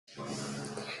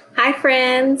Hi,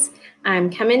 friends.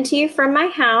 I'm coming to you from my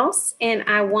house, and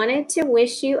I wanted to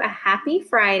wish you a happy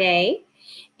Friday.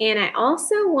 And I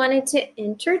also wanted to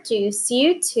introduce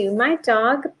you to my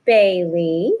dog,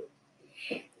 Bailey.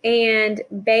 And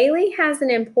Bailey has an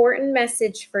important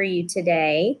message for you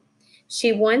today.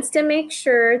 She wants to make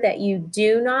sure that you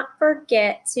do not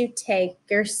forget to take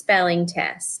your spelling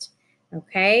test.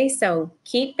 Okay, so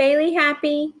keep Bailey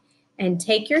happy and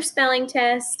take your spelling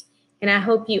test. And I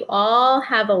hope you all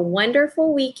have a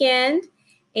wonderful weekend.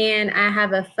 And I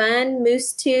have a fun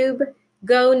Moose Tube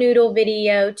Go Noodle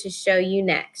video to show you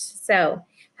next. So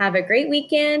have a great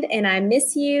weekend, and I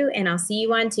miss you, and I'll see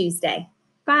you on Tuesday.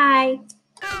 Bye.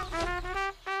 I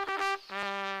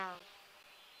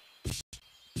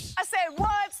said,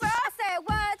 what's up? I said,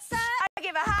 what's up? I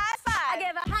give a high five. I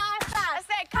give a high five. I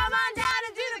said, come on down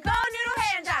and do the Go Noodle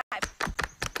hand jive.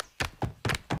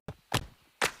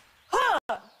 Huh.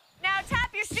 Now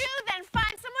tap your shoe, then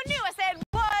find someone new. I said,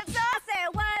 what's up? I said,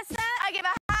 what's up? I give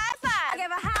a high five. I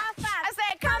give a high five. I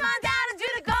said, come on down and do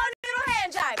the Go Noodle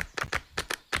hand jive.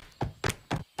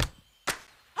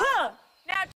 Huh.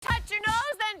 Now touch your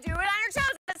nose, then do it on your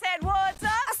toes. I said, what's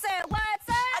up? I said, what's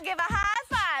up? I give a high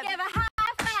five. Give a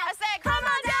high five. I said, come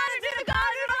on down and do the Go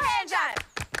Noodle hand jive.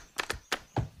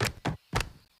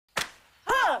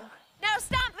 Huh. Now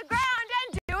stomp the ground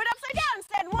and do it upside down. I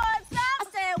said, what's up? I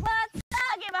said, what's up?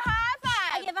 I give a high five.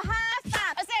 I give a high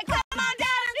five. I said, come on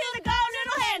down and do the Go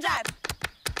Noodle hand jive.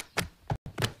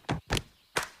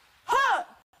 Huh.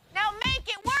 Now make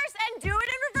it worse and do it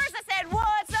in reverse. I said,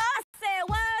 what's up? I said,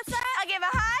 what's up? I give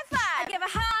a high five. I give a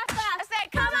high five. I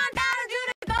said, come on down and do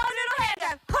the Go Noodle hand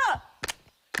jive. Huh.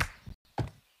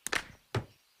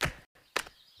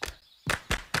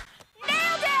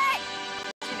 Nailed it!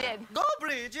 She did. Go,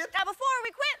 Bridget. Now before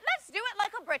we quit, let's do it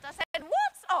like a Brit. I said,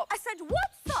 what's up? I said,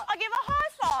 what's up? I give a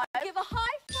high five. I give a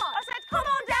high five. I said, come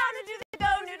on down and do the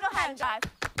Go Noodle hand jive.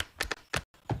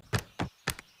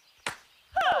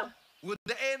 Huh. Would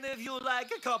any of you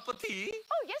like a cup of tea?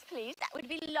 Oh, yes, please. That would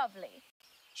be lovely.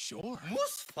 Sure.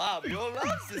 Mus Fabio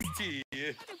loves his tea.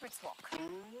 Do Brits walk.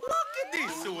 Look at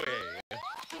this way.